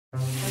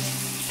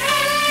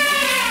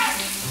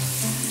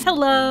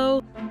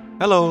Hello.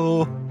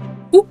 Hello.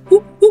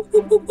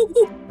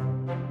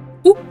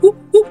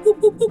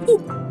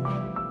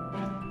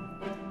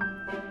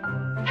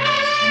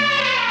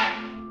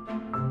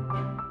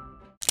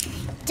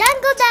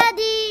 Jungle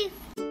Daddy!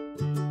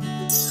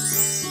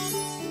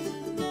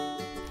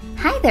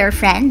 Hi there,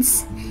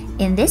 friends!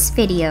 In this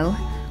video,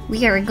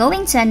 we are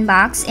going to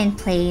unbox and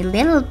play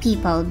Little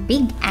People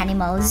Big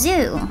Animal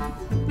Zoo.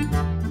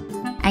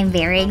 I'm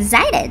very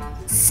excited,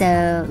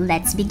 so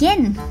let's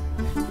begin!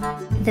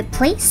 The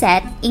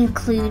playset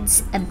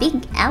includes a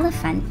big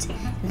elephant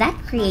that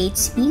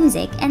creates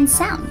music and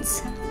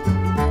sounds.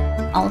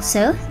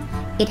 Also,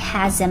 it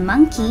has a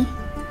monkey,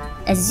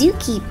 a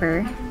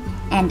zookeeper,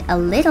 and a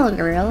little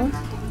girl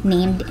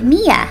named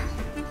Mia.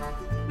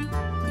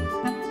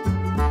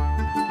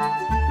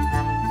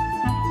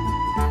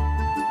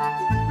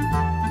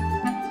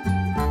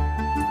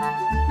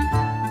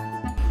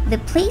 The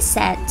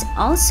playset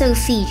also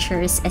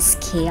features a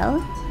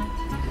scale,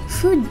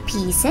 food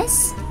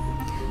pieces,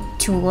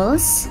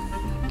 tools,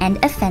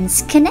 and a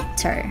fence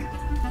connector.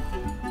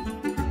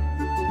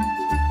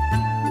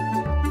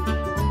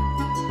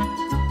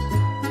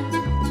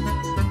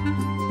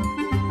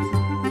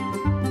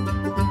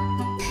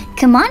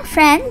 Come on,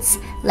 friends,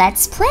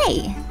 let's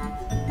play!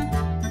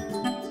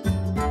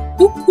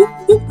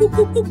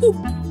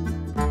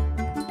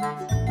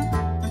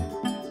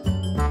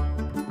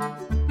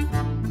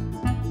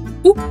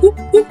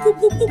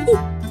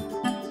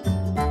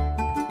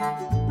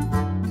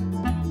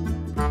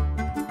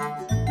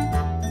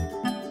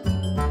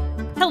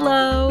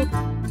 Hello.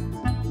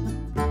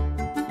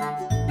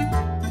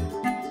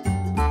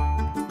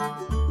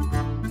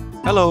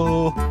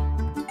 Hello.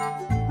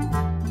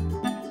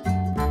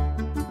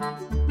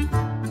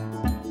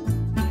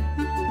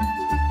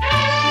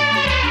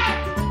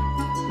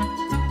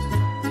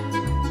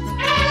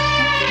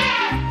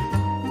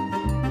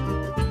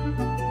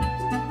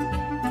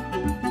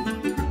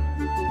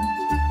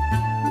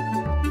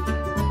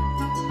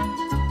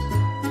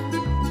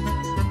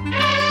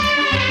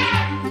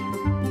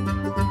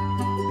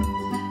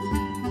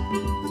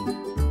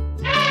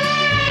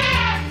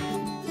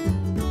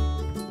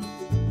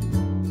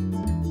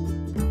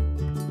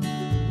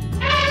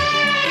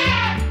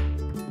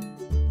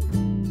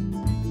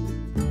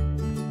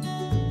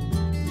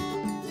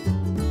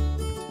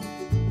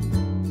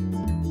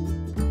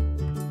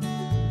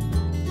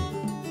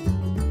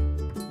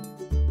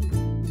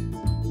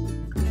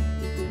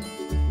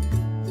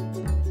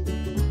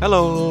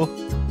 Hello.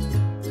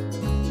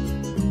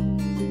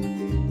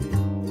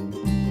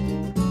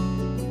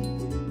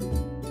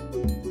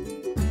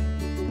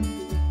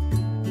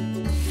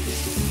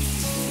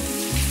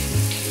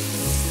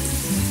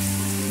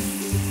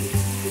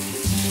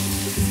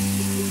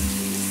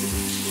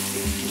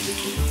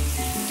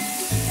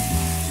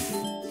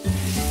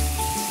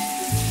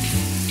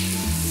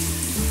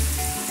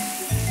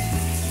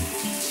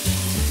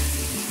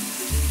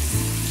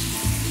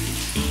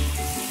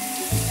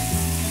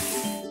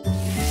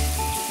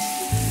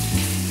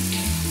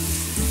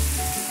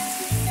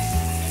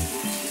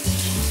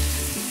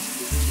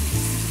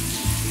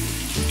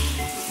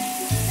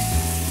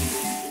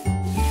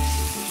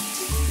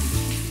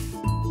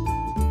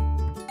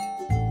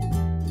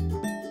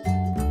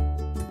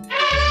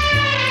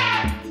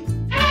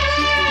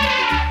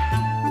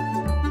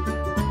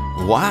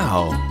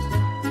 Wow.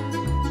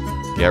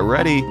 Get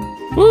ready.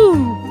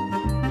 Woo!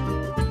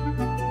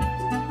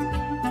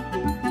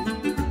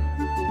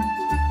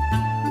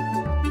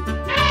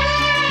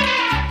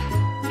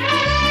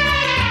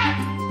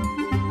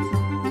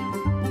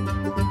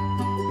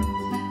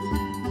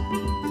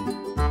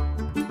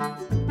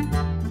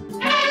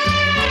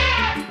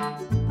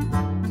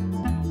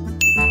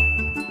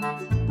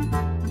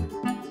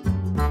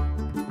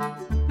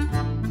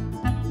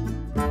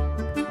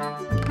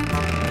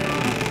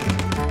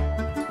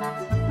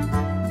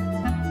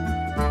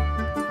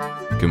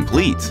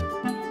 Complete.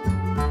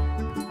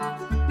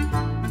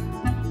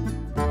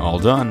 All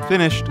done.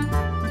 Finished.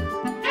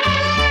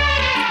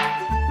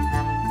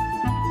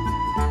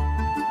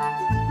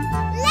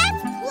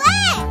 Let's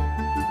play!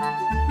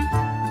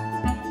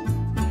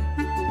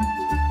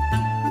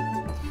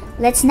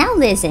 Let's now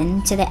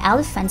listen to the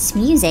elephant's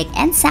music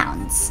and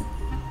sounds.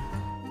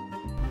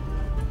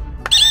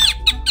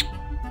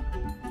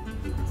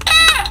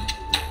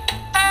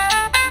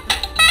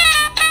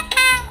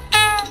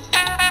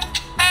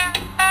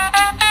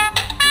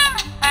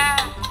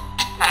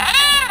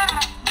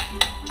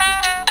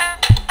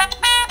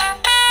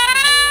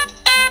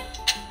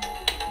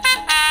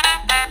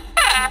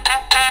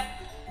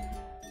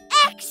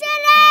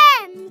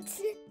 Excellent!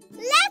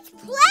 Let's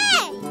play!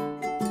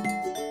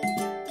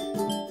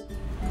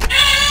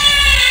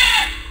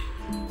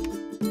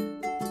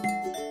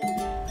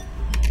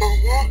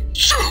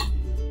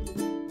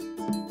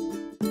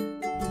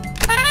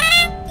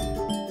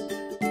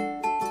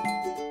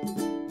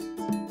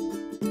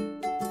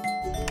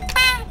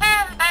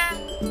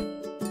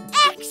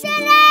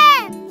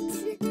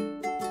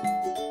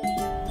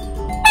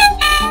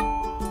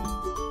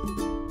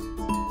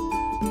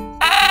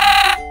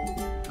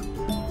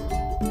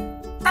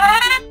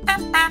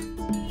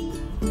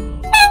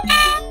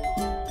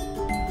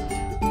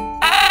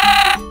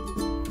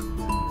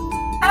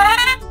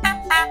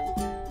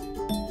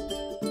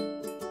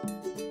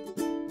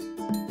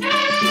 You're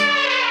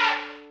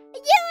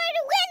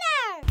the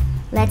winner!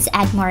 Let's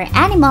add more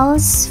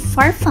animals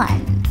for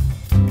fun.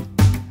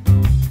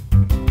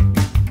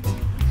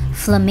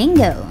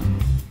 Flamingo.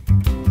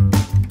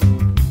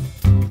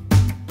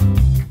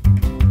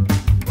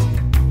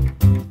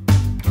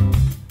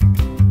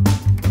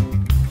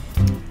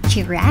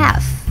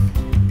 Giraffe.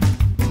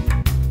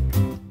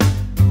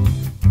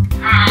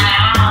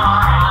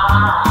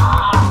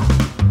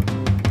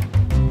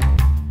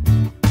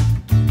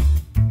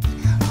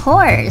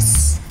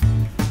 Horse.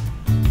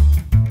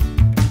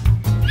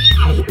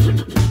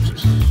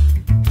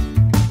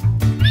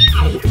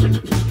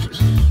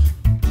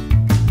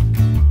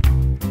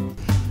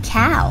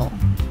 Cow.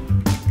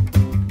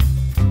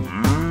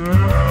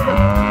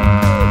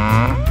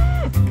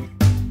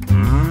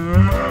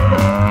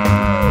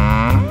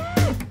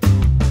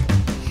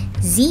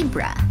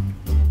 Zebra.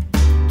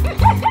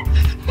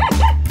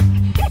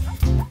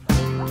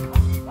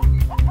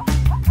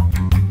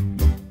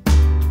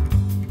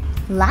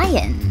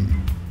 Lion.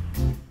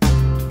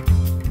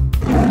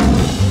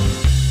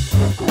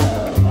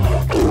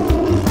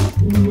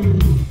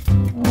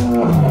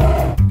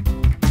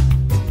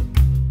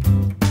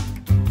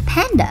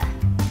 Panda.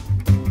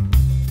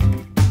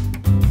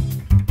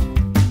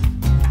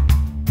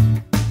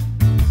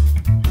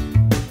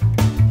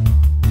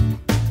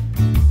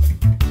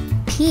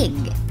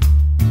 Pig.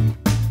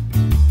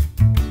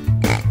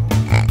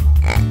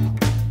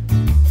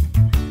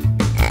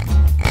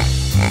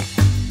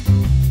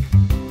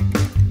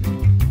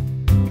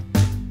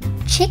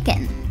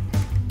 Chicken.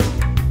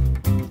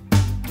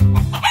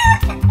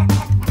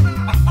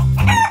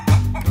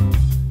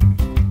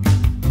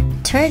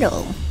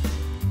 Turtle.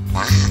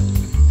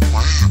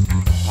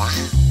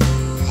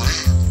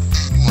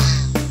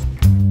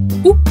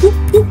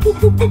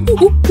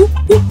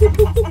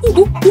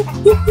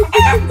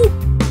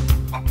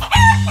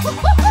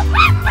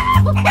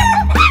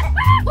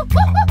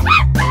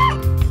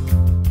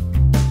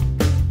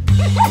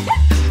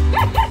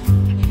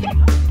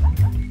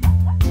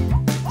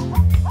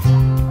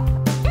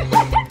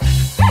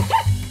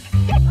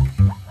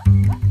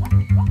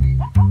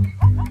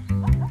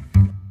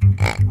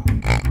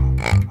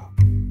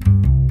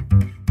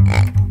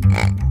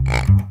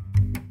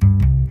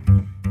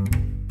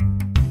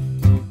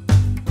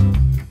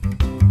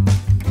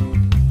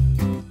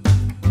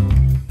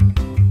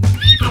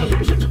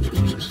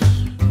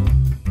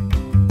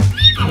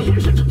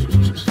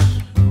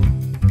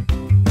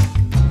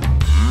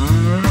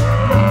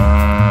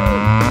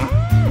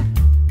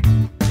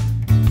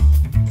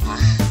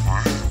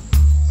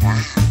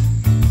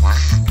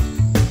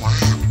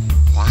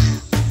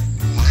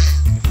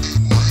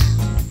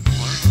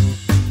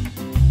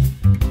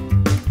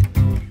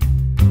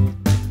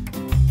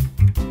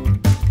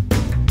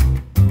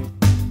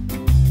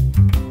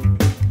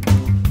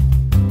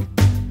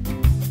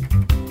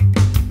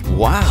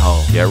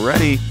 Wow, get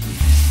ready.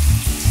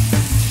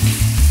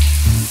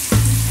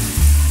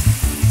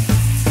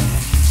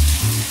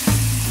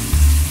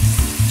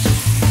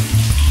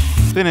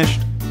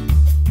 Finished.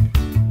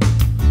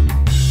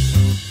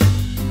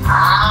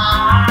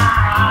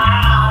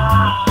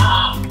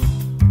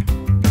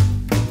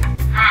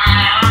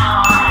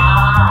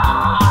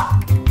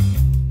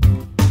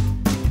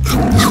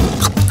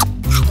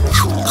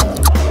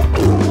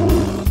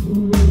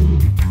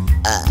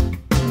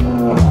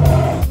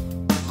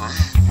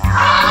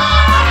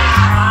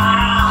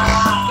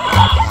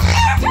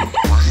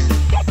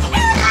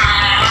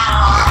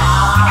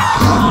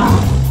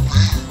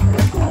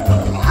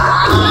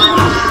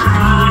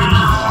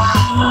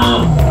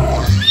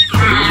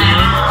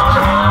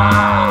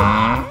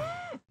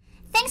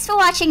 Thanks for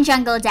watching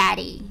Jungle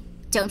Daddy.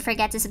 Don't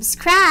forget to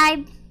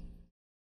subscribe.